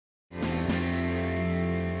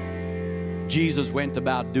Jesus went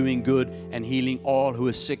about doing good and healing all who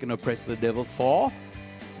were sick and oppressed of the devil, for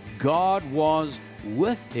God was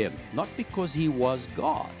with him. Not because he was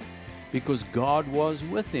God, because God was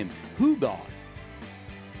with him. Who God?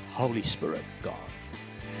 Holy Spirit God.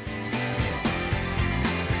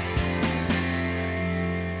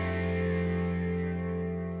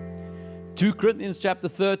 Two Corinthians chapter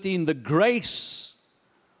 13, the grace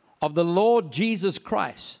of the Lord Jesus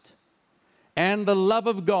Christ and the love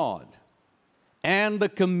of God and the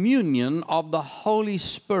communion of the Holy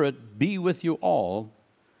Spirit be with you all.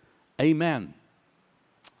 Amen.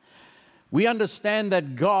 We understand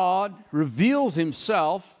that God reveals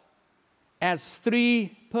himself as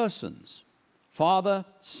three persons: Father,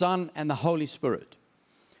 Son, and the Holy Spirit.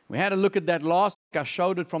 We had a look at that last week. I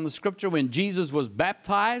showed it from the scripture when Jesus was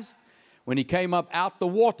baptized, when he came up out the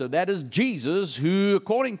water. That is Jesus, who,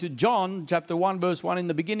 according to John chapter 1, verse 1, in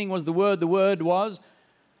the beginning was the Word was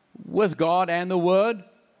with God, and the Word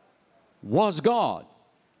was God.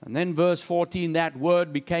 And then verse 14, that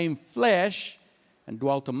Word became flesh and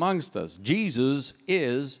dwelt amongst us. Jesus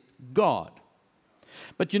is God.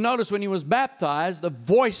 But you notice when he was baptized, a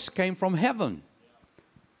voice came from heaven.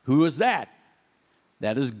 Who is that?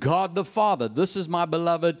 That is God the Father. This is my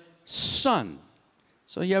beloved Son.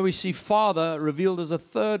 So here we see Father revealed as a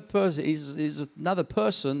third person. He's another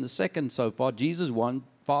person, the second so far. Jesus one,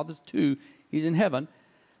 Father's two. He's in heaven.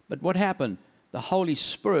 But what happened? The Holy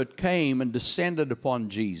Spirit came and descended upon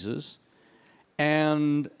Jesus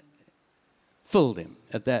and filled him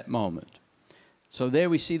at that moment. So there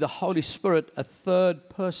we see the Holy Spirit, a third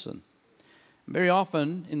person. Very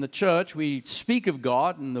often in the church we speak of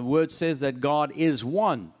God, and the Word says that God is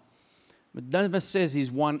one. But it never says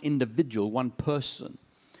he's one individual, one person.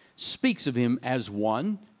 Speaks of him as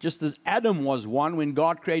one, just as Adam was one. When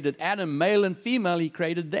God created Adam, male and female, he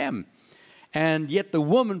created them. And yet the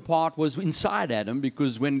woman part was inside Adam,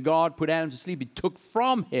 because when God put Adam to sleep, he took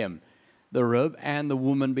from him the rib, and the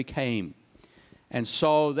woman became. And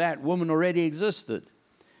so that woman already existed.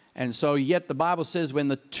 And so yet the Bible says when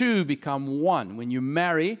the two become one, when you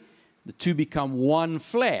marry, the two become one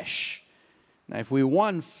flesh. Now if we're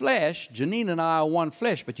one flesh, Janine and I are one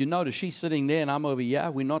flesh, but you notice she's sitting there and I'm over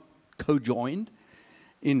here. We're not co-joined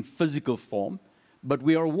in physical form, but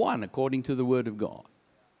we are one according to the Word of God.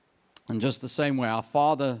 And just the same way, our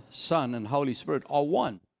Father, Son, and Holy Spirit are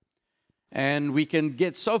one. And we can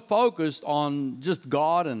get so focused on just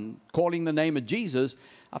God and calling the name of Jesus.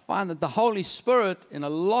 I find that the Holy Spirit, in a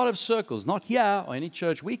lot of circles, not here or any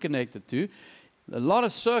church we connected to, a lot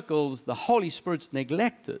of circles, the Holy Spirit's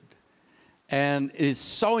neglected. And it is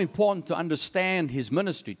so important to understand his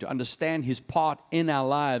ministry, to understand his part in our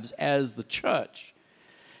lives as the church.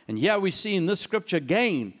 And here we see in this scripture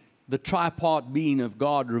again the tripart being of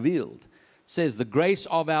God revealed. It says the grace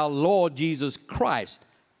of our Lord Jesus Christ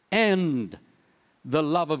and the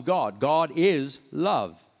love of God. God is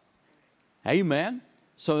love. Amen.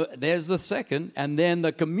 So there's the second, and then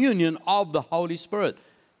the communion of the Holy Spirit.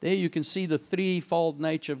 There you can see the threefold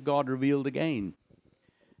nature of God revealed again.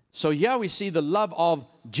 So here we see the love of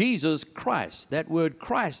Jesus Christ. That word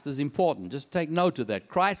Christ is important. Just take note of that.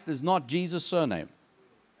 Christ is not Jesus' surname.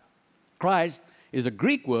 Christ is a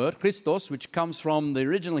Greek word, Christos, which comes from the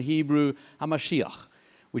original Hebrew Hamashiach,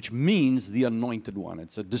 which means the anointed one.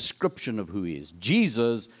 It's a description of who he is.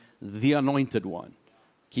 Jesus, the anointed one.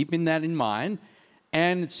 Keeping that in mind.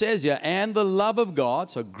 And it says here, and the love of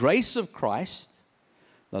God, so grace of Christ,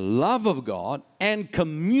 the love of God, and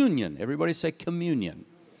communion. Everybody say communion.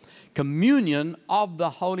 Communion of the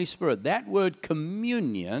Holy Spirit. That word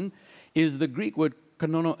communion is the Greek word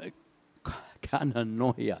kananoia.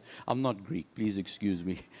 I'm not Greek, please excuse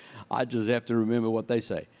me. I just have to remember what they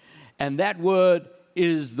say. And that word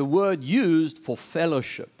is the word used for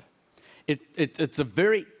fellowship. It's a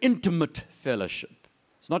very intimate fellowship.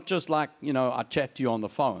 It's not just like, I chat to you on the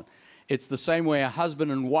phone. It's the same way a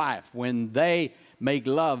husband and wife, when they make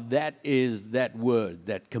love, that is that word,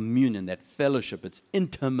 that communion, that fellowship. It's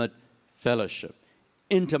intimate fellowship,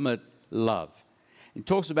 intimate love. It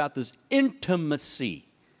talks about this intimacy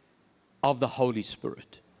of the Holy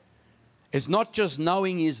Spirit. It's not just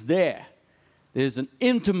knowing He's there. There's an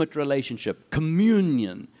intimate relationship,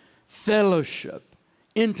 communion, fellowship,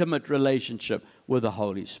 intimate relationship with the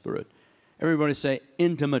Holy Spirit. Everybody say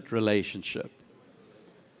intimate relationship.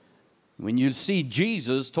 When you see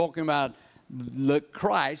Jesus talking about the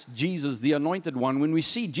Christ, Jesus, the anointed one, when we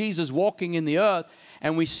see Jesus walking in the earth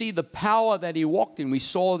and we see the power that He walked in, we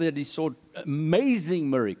saw that He saw amazing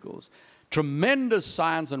miracles, tremendous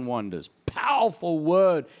signs and wonders, powerful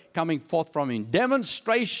word coming forth from Him,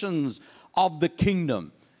 demonstrations of the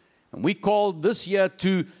kingdom. And we called this year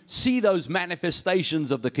to see those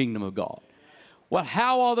manifestations of the kingdom of God. Well,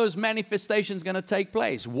 how are those manifestations going to take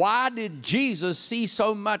place? Why did Jesus see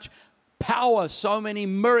so much power, so many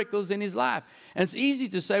miracles in his life? And it's easy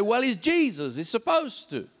to say, well, he's Jesus, he's supposed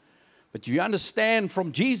to. But you understand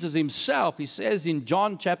from Jesus himself, he says in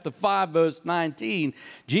John chapter 5, verse 19,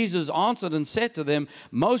 Jesus answered and said to them,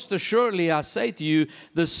 most assuredly I say to you,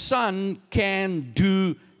 the Son can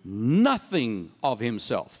do nothing of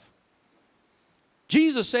himself.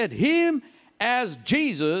 Jesus said, him as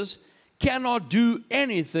Jesus cannot do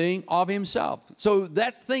anything of himself. So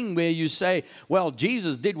that thing where you say, well,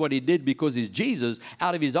 Jesus did what he did because he's Jesus,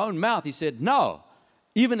 out of his own mouth, he said, no,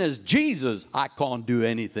 even as Jesus, I can't do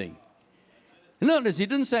anything. Notice, he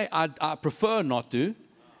didn't say, I prefer not to,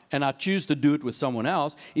 and I choose to do it with someone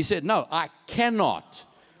else. He said, no, I cannot.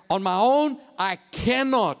 On my own, I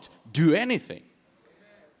cannot do anything.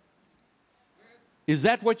 Is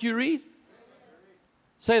that what you read?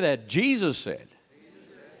 Say that. Jesus said,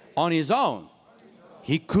 on his own,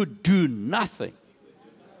 he could do nothing.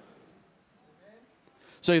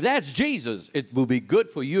 So if that's Jesus, it will be good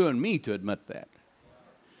for you and me to admit that.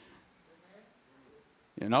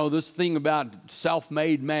 You know, this thing about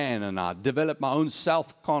self-made man, and I develop my own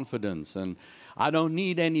self-confidence, and I don't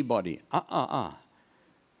need anybody.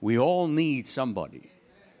 We all need somebody.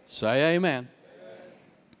 Say amen.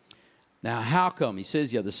 Now, how come? He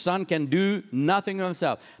says here, the Son can do nothing of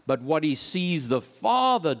himself, but what he sees the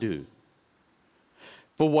Father do.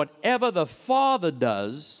 For whatever the Father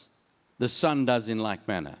does, the Son does in like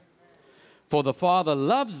manner. For the Father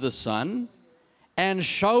loves the Son and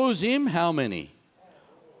shows him how many?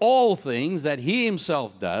 All things that he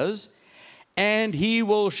himself does, and he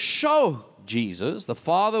will show Jesus, the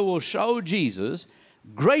Father will show Jesus,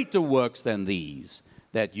 greater works than these,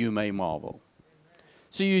 that you may marvel.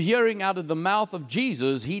 So you're hearing out of the mouth of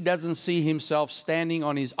Jesus, he doesn't see himself standing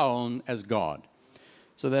on his own as God.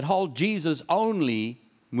 So that whole Jesus only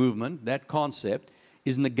movement, that concept,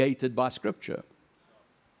 is negated by Scripture.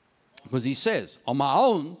 Because he says, on my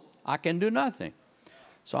own, I can do nothing.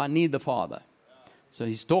 So I need the Father. So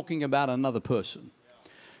he's talking about another person.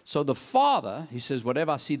 So the Father, he says,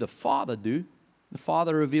 whatever I see the Father do, the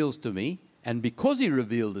Father reveals to me. And because he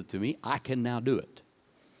revealed it to me, I can now do it.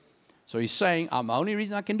 So he's saying, I'm the only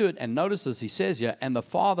reason I can do it. And notice as he says here, and the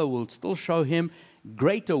Father will still show him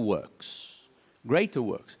greater works. Greater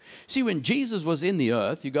works. See, when Jesus was in the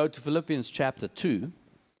earth, you go to Philippians chapter 2.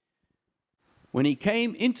 When he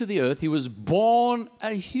came into the earth, he was born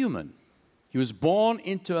a human. He was born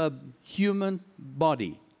into a human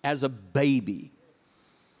body as a baby.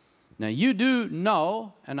 Now you do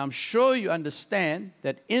know, and I'm sure you understand,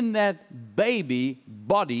 that in that baby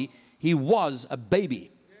body, he was a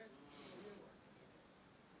baby.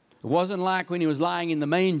 It wasn't like when he was lying in the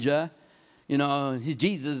manger, you know, he's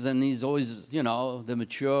Jesus and he's always, you know, the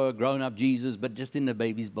mature, grown-up Jesus, but just in the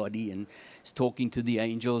baby's body, and he's talking to the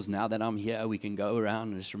angels. Now that I'm here, we can go around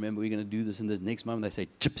and just remember we're going to do this. And the next moment they say,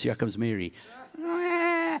 chips, here comes Mary.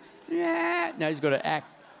 Now he's got to act.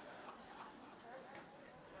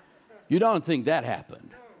 You don't think that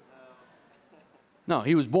happened? No,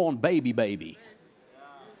 he was born baby.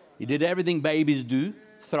 He did everything babies do,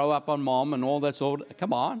 throw up on mom and all that sort of,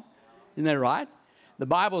 come on, isn't that right? The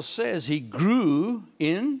Bible says he grew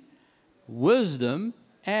in wisdom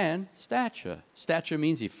and stature. Stature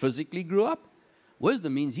means he physically grew up.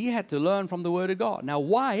 Wisdom means he had to learn from the Word of God. Now,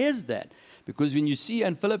 why is that? Because when you see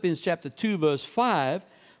in Philippians chapter 2, verse 5,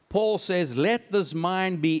 Paul says, let this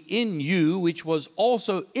mind be in you, which was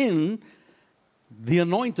also in the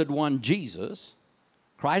anointed one, Jesus,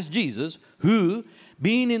 Christ Jesus, who,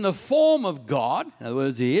 being in the form of God, in other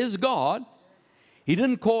words, he is God, he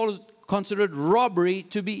didn't consider it robbery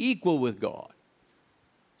to be equal with God.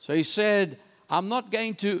 So he said, I'm not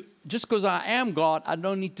going to, just because I am God, I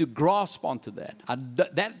don't need to grasp onto that.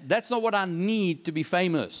 That's not what I need to be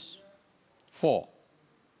famous for.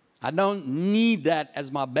 I don't need that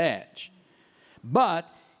as my badge.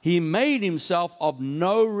 But he made himself of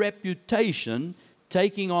no reputation,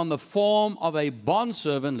 taking on the form of a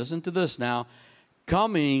bondservant, listen to this now,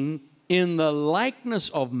 coming in the likeness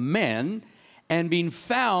of men, and being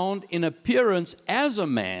found in appearance as a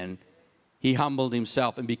man, he humbled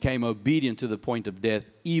himself and became obedient to the point of death,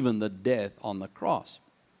 even the death on the cross.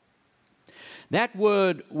 That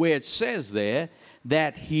word where it says there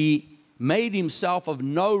that he made himself of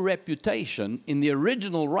no reputation, in the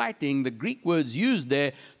original writing, the Greek words used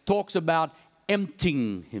there talks about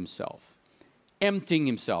emptying himself. Emptying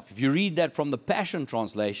himself. If you read that from the Passion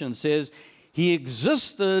Translation, it says, he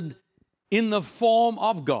existed in the form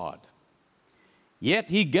of God.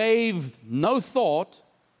 Yet he gave no thought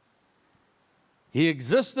He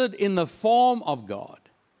existed in the form of God,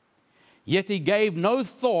 yet he gave no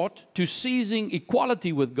thought to seizing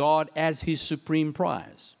equality with God as his supreme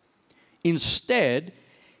prize. Instead,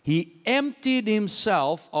 he emptied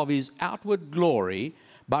himself of his outward glory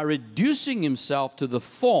by reducing himself to the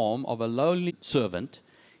form of a lowly servant.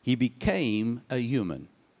 He became a human.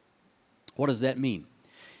 What does that mean?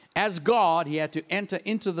 As God, he had to enter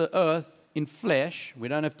into the earth in flesh. We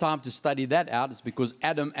don't have time to study that out. It's because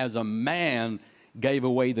Adam, as a man, gave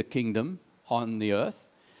away the kingdom on the earth,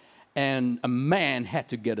 and a man had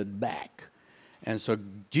to get it back. And so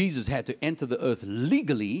Jesus had to enter the earth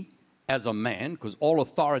legally as a man, because all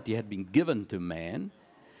authority had been given to man.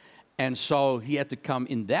 And so he had to come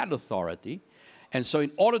in that authority. And so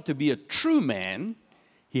in order to be a true man,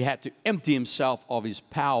 he had to empty himself of his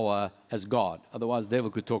power as God. Otherwise, the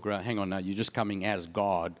devil could talk around, hang on now, you're just coming as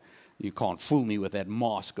God. You can't fool me with that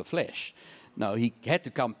mask of flesh. No, he had to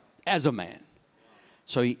come as a man.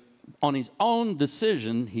 So he, on his own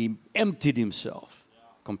decision, he emptied himself.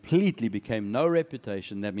 Completely became no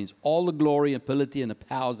reputation. That means all the glory, ability, and the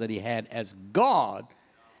powers that he had as God,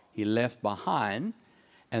 he left behind,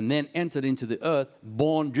 and then entered into the earth,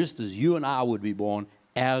 born just as you and I would be born,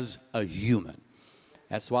 as a human.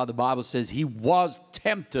 That's why the Bible says he was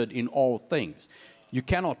tempted in all things. You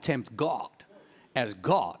cannot tempt God as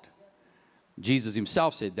God. Jesus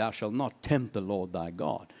himself said, thou shalt not tempt the Lord thy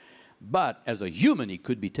God. But as a human, he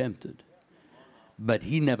could be tempted. But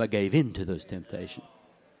he never gave in to those temptations.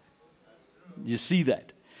 You see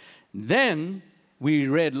that? Then we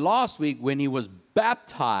read last week when he was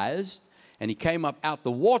baptized and he came up out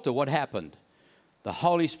the water, what happened? The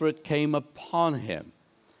Holy Spirit came upon him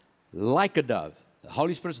like a dove. The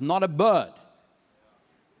Holy Spirit's not a bird.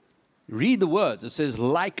 Read the words. It says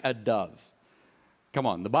like a dove. Come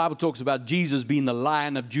on, the Bible talks about Jesus being the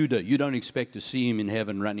Lion of Judah. You don't expect to see him in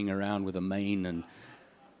heaven running around with a mane. And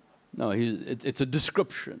no, it's a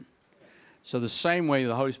description. So the same way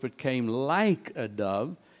the Holy Spirit came like a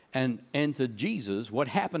dove and entered Jesus, what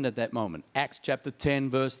happened at that moment? Acts chapter 10,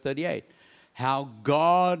 verse 38. How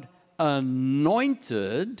God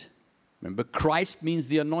anointed, remember Christ means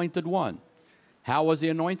the anointed one. How was he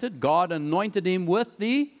anointed? God anointed him with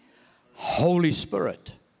the Holy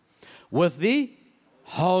Spirit. With the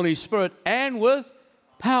Holy Spirit and with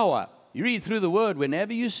power. You read through the word,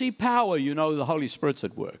 whenever you see power, you know the Holy Spirit's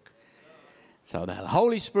at work. So the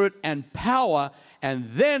Holy Spirit and power, and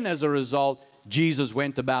then as a result, Jesus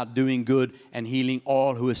went about doing good and healing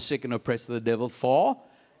all who were sick and oppressed of the devil, for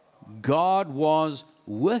God was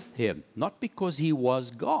with him. Not because he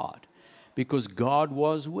was God, because God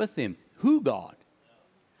was with him. Who God?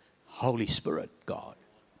 Holy Spirit God.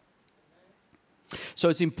 So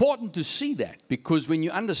it's important to see that, because when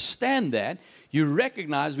you understand that, you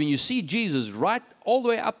recognize when you see Jesus right all the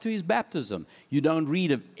way up to his baptism, you don't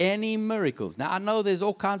read of any miracles. Now, I know there's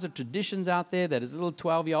all kinds of traditions out there that as a little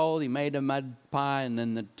 12-year-old, he made a mud pie and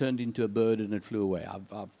then it turned into a bird and it flew away.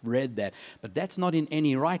 I've read that. But that's not in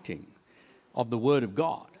any writing of the Word of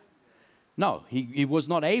God. No, he was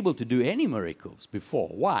not able to do any miracles before.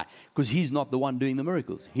 Why? Because he's not the one doing the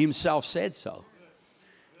miracles. He himself said so.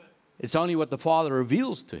 It's only what the Father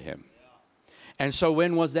reveals to him. And so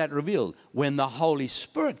when was that revealed? When the Holy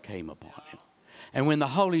Spirit came upon him. And when the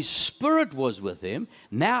Holy Spirit was with him,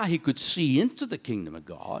 now he could see into the kingdom of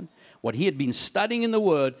God. What he had been studying in the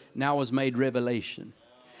Word now was made revelation.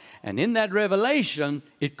 And in that revelation,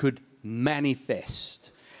 it could manifest.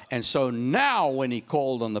 And so now when he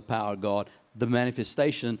called on the power of God, the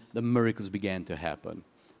manifestation, the miracles began to happen.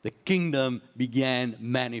 The kingdom began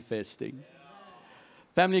manifesting.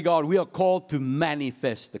 Family of God, we are called to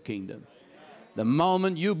manifest the kingdom. The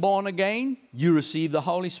moment you're born again, you receive the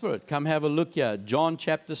Holy Spirit. Come have a look here, John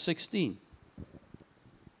chapter 16.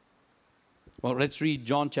 Well, let's read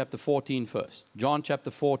John chapter 14 first. John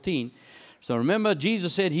chapter 14. So remember,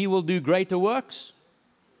 Jesus said he will do greater works.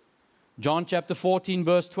 John chapter 14,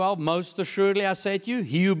 verse 12, most assuredly I say to you,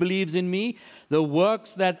 he who believes in me, the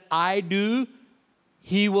works that I do,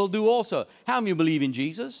 he will do also. How many believe in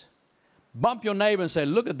Jesus? Bump your neighbor and say,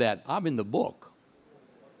 look at that, I'm in the book.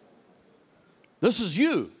 This is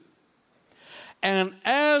you. And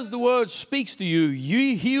as the word speaks to you,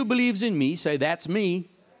 he who believes in me, say, that's me,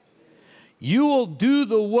 you will do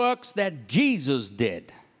the works that Jesus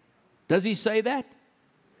did. Does he say that?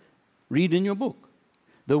 Read in your book.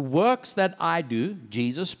 The works that I do,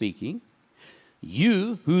 Jesus speaking,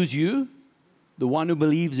 you, who's you? The one who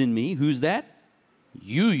believes in me, who's that?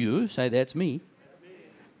 You, say that's me.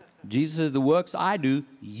 Jesus says, the works I do,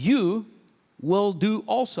 you will do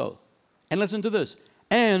also. And listen to this.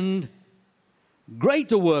 And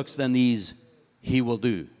greater works than these he will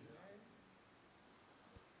do.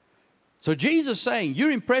 So Jesus is saying,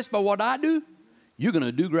 you're impressed by what I do? You're going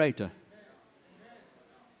to do greater.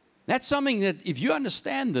 That's something that if you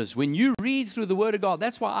understand this, when you read through the Word of God,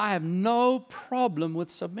 that's why I have no problem with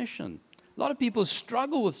submission. A lot of people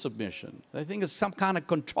struggle with submission. They think it's some kind of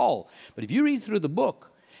control. But if you read through the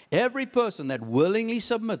book, every person that willingly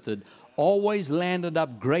submitted always landed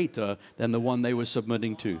up greater than the one they were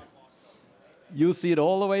submitting to. You'll see it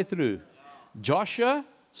all the way through. Joshua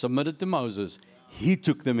submitted to Moses. He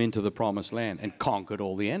took them into the promised land and conquered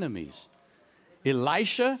all the enemies.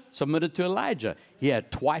 Elisha submitted to Elijah. He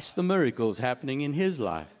had twice the miracles happening in his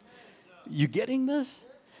life. You getting this?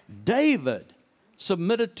 David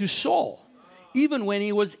submitted to Saul, even when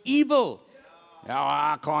he was evil. Oh,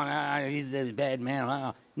 I can't, he's a bad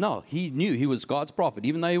man. No, he knew he was God's prophet.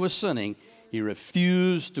 Even though he was sinning, he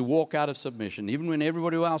refused to walk out of submission, even when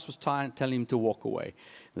everybody else was telling him to walk away.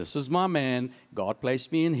 This is my man. God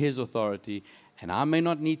placed me in his authority, and I may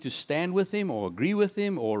not need to stand with him or agree with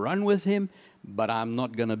him or run with him, but I'm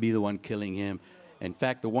not going to be the one killing him. In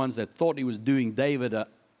fact, the ones that thought he was doing David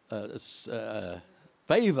a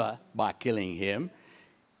favor by killing him,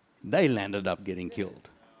 they landed up getting killed.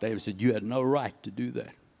 David said, you had no right to do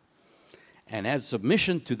that. And as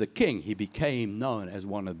submission to the king, he became known as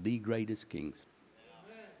one of the greatest kings.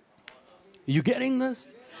 Are you getting this?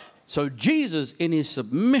 So Jesus, in his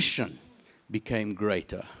submission, became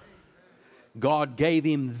greater. God gave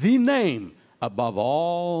him the name above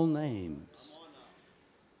all names.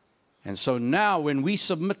 And so now when we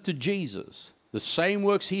submit to Jesus, the same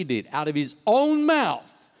works he did out of his own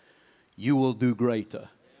mouth, you will do greater.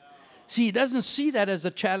 See, he doesn't see that as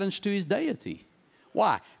a challenge to his deity.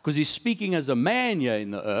 Why? Because he's speaking as a man here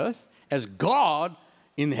in the earth, as God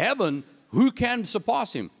in heaven. Who can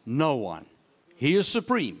surpass him? No one. He is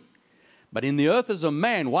supreme. But in the earth as a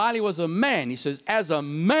man, while he was a man, he says, as a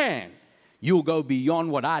man, you'll go beyond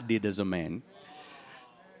what I did as a man.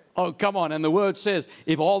 Oh, come on. And the word says,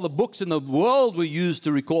 if all the books in the world were used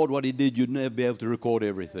to record what he did, you'd never be able to record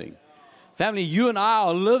everything. Family, you and I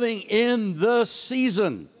are living in this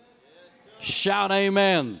season. Shout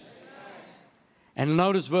amen. And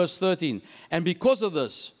notice verse 13. And because of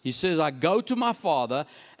this, he says, I go to my Father,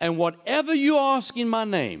 and whatever you ask in my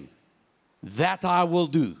name, that I will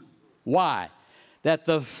do. Why? That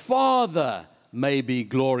the Father may be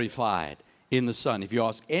glorified in the Son. If you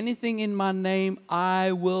ask anything in my name,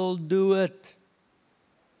 I will do it.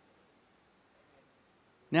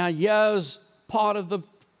 Now here's part of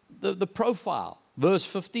the profile. Verse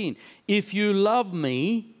 15. If you love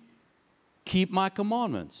me, keep my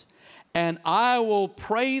commandments. And I will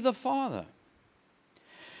pray the Father.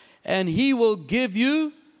 And he will give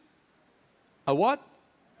you a what?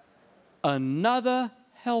 Another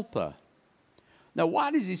helper. Now,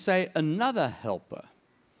 why does he say another helper?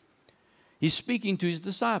 He's speaking to his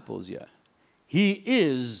disciples here. He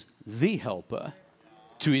is the helper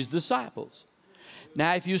to his disciples.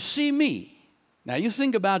 Now, if you see me, now you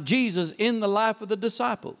think about Jesus in the life of the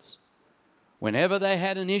disciples. Whenever they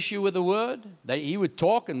had an issue with the word, he would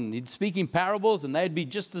talk and he'd speak in parables, and they'd be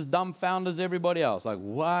just as dumbfounded as everybody else. Like,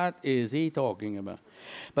 what is he talking about?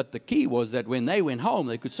 But the key was that when they went home,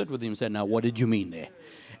 they could sit with him and say, now, what did you mean there?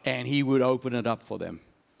 And he would open it up for them.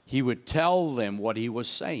 He would tell them what he was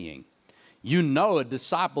saying. You know, a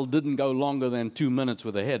disciple didn't go longer than 2 minutes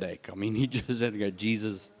with a headache. I mean, he just had to go,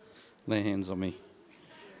 Jesus, lay hands on me.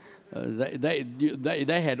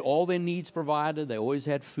 They had all their needs provided. They always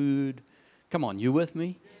had food. Come on, you with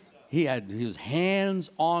me? He had his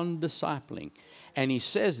hands-on discipling. And he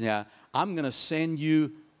says now, I'm going to send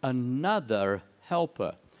you another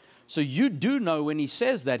helper. So you do know when he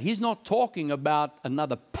says that, he's not talking about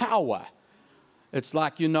another power. It's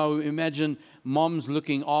like, you know, imagine mom's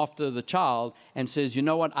looking after the child and says, you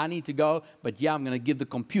know what, I need to go, but yeah, I'm going to give the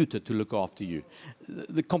computer to look after you.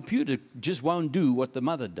 The computer just won't do what the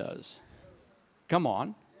mother does. Come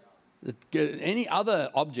on. Any other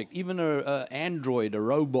object, even an android, a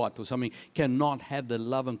robot or something, cannot have the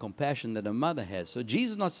love and compassion that a mother has. So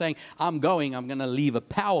Jesus is not saying, I'm going to leave a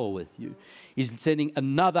power with you. He's sending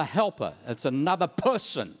another helper. It's another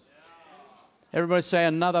person. Everybody say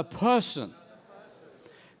another person.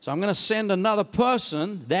 So I'm going to send another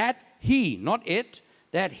person that he, not it,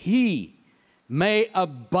 that he may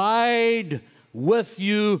abide with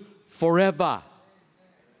you forever.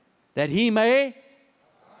 That he may,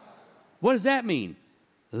 what does that mean?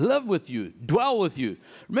 Live with you, dwell with you.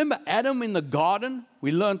 Remember Adam in the garden?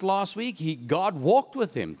 We learned last week, God walked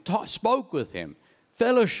with him, spoke with him,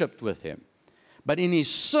 fellowshiped with him. But in his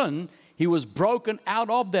sin, he was broken out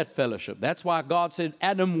of that fellowship. That's why God said,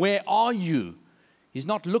 Adam, where are you? He's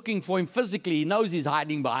not looking for him physically. He knows he's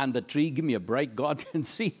hiding behind the tree. Give me a break. God can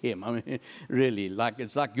see him. I mean, really,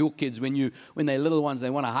 it's like your kids when they're little ones, they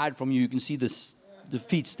want to hide from you. You can see the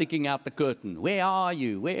feet sticking out the curtain. Where are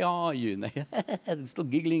you? Where are you? And they're still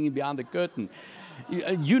giggling behind the curtain.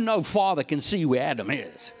 You know, Father can see where Adam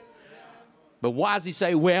is. But why does he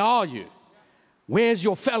say, where are you? Where's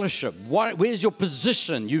your fellowship? Where's your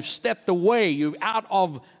position? You've stepped away. You're out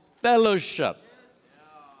of fellowship.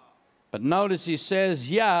 But notice he says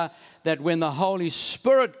here that when the Holy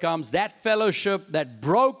Spirit comes, that fellowship, that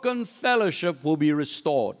broken fellowship will be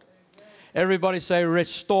restored. Everybody say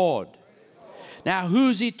restored. Now,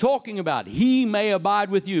 who's he talking about? He may abide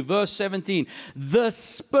with you. Verse 17, the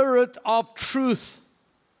Spirit of truth.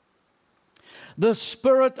 The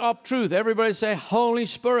Spirit of truth. Everybody say Holy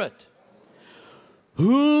Spirit.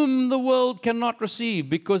 Whom the world cannot receive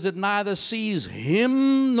because it neither sees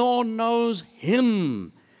him nor knows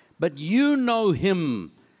him. But you know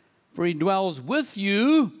him, for he dwells with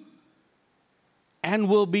you and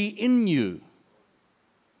will be in you.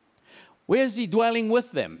 Where's he dwelling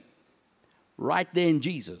with them? Right there in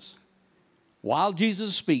Jesus. While Jesus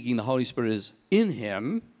is speaking, the Holy Spirit is in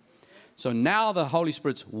him. So now the Holy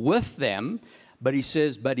Spirit's with them, but he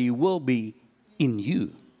says, but he will be in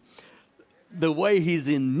you. The way he's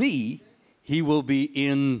in me, he will be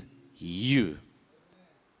in you.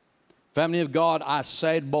 Family of God, I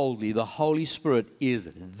say it boldly, the Holy Spirit is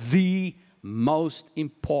the most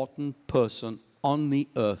important person on the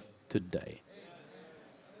earth today.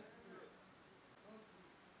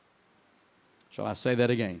 Shall I say that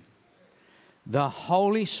again? The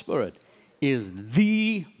Holy Spirit is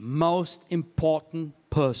the most important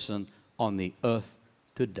person on the earth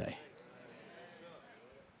today.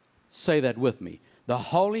 Say that with me. The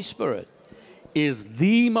Holy Spirit is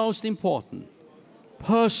the most important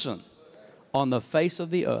person on the face of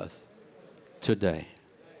the earth today.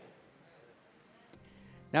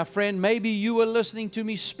 Now, friend, maybe you were listening to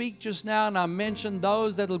me speak just now, and I mentioned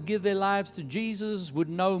those that will give their lives to Jesus would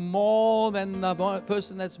know more than the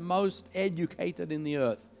person that's most educated in the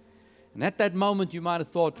earth. And at that moment, you might have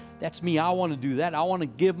thought, that's me, I want to do that. I want to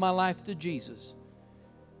give my life to Jesus.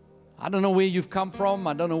 I don't know where you've come from.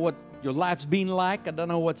 I don't know what your life's been like. I don't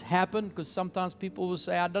know what's happened, because sometimes people will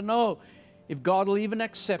say, I don't know if God will even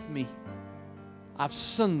accept me. I've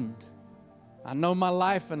sinned. I know my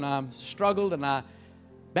life, and I've struggled, and I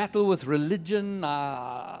battle with religion.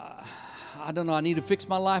 I don't know. I need to fix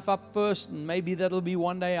my life up first, and maybe that'll be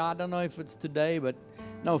one day. I don't know if it's today, but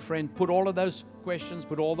no, friend, put all of those questions,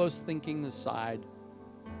 put all those thinking aside.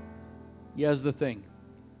 Here's the thing.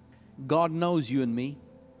 God knows you and me,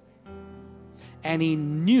 and He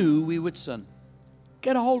knew we would sin.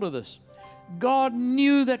 Get a hold of this. God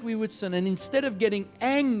knew that we would sin, and instead of getting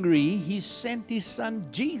angry, He sent His Son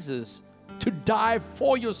Jesus to die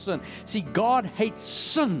for your sin. See, God hates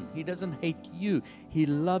sin. He doesn't hate you. He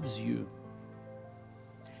loves you.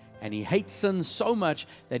 And He hates sin so much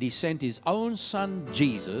that He sent His own Son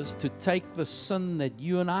Jesus to take the sin that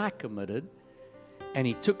you and I committed, and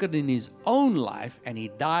He took it in His own life, and He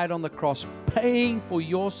died on the cross paying for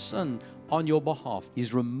your sin on your behalf.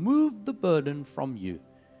 He's removed the burden from you.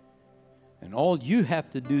 And all you have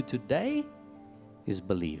to do today is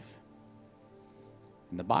believe.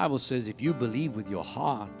 And the Bible says if you believe with your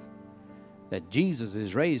heart that Jesus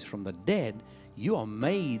is raised from the dead, you are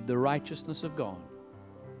made the righteousness of God.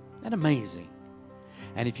 Isn't that amazing?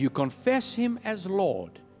 And if you confess Him as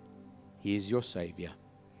Lord, He is your Savior.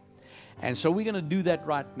 And so we're going to do that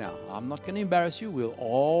right now. I'm not going to embarrass you. We'll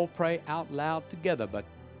all pray out loud together, but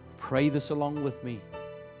pray this along with me.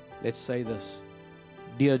 Let's say this.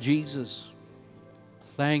 Dear Jesus,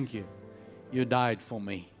 thank you. You died for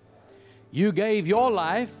me. You gave your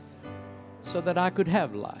life so that I could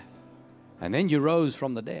have life. And then you rose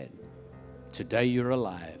from the dead. Today you're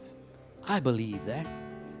alive. I believe that.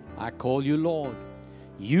 I call you Lord.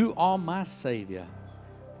 You are my Savior.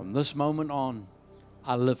 From this moment on,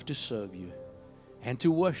 I live to serve you and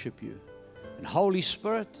to worship you. And Holy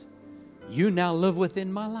Spirit, you now live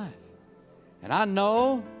within my life. And I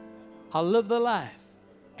know I'll live the life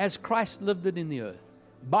as Christ lived it in the earth,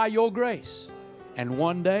 by your grace. And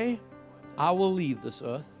one day, I will leave this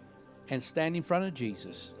earth and stand in front of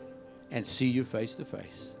Jesus and see you face to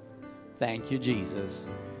face. Thank you, Jesus.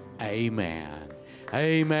 Amen.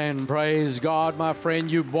 Amen. Praise God, my friend.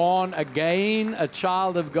 You're born again, a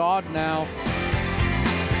child of God now.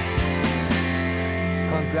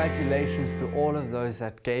 Congratulations to all of those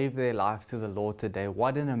that gave their life to the Lord today.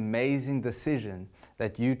 What an amazing decision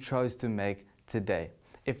that you chose to make today.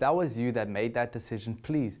 If that was you that made that decision,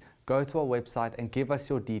 please go to our website and give us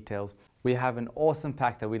your details. We have an awesome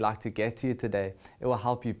pack that we'd like to get to you today. It will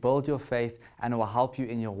help you build your faith and it will help you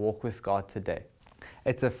in your walk with God today.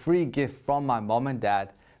 It's a free gift from my mom and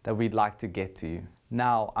dad that we'd like to get to you.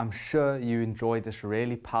 Now, I'm sure you enjoyed this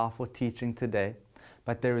really powerful teaching today,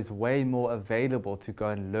 but there is way more available to go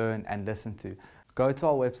and learn and listen to. Go to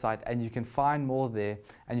our website and you can find more there,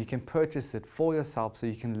 and you can purchase it for yourself so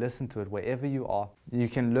you can listen to it wherever you are. You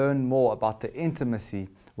can learn more about the intimacy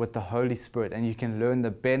with the Holy Spirit, and you can learn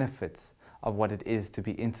the benefits of what it is to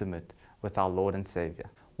be intimate with our Lord and Savior.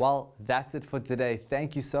 Well, that's it for today.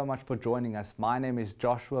 Thank you so much for joining us. My name is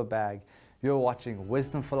Joshua Bagg. You're watching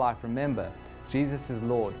Wisdom for Life. Remember, Jesus is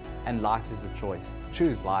Lord and life is a choice.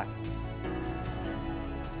 Choose life.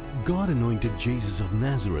 God anointed Jesus of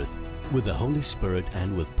Nazareth with the Holy Spirit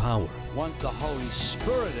and with power. Once the Holy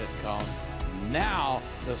Spirit had come, now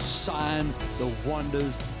the signs, the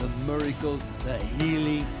wonders, the miracles, the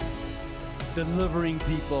healing, delivering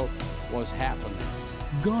people was happening.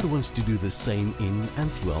 God wants to do the same in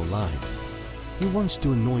and through our lives. He wants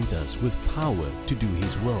to anoint us with power to do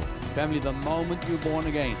His will. Family, the moment you're born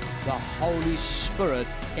again, the Holy Spirit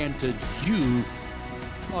entered you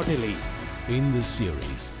bodily. In this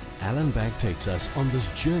series, Allan Bagg takes us on this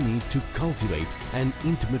journey to cultivate an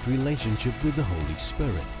intimate relationship with the Holy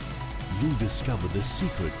Spirit. You'll discover the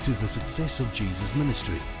secret to the success of Jesus'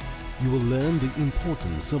 ministry. You will learn the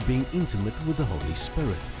importance of being intimate with the Holy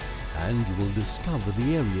Spirit, and you will discover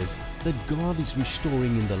the areas that God is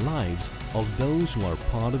restoring in the lives of those who are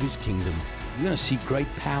part of His kingdom. You're going to see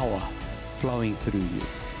great power flowing through you.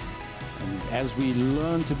 And as we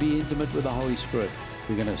learn to be intimate with the Holy Spirit,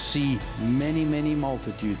 we're going to see many, many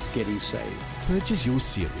multitudes getting saved. Purchase your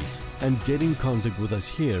series and get in contact with us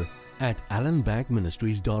here at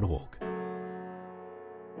allanbaggministries.org.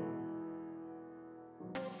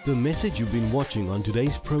 The message you've been watching on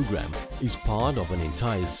today's program is part of an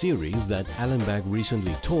entire series that Allan Bagg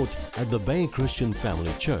recently taught at the Bay Christian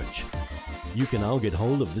Family Church. You can now get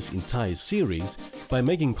hold of this entire series by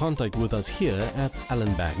making contact with us here at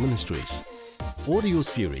Allan Bagg Ministries. Order your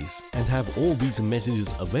series and have all these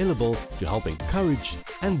messages available to help encourage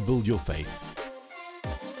and build your faith.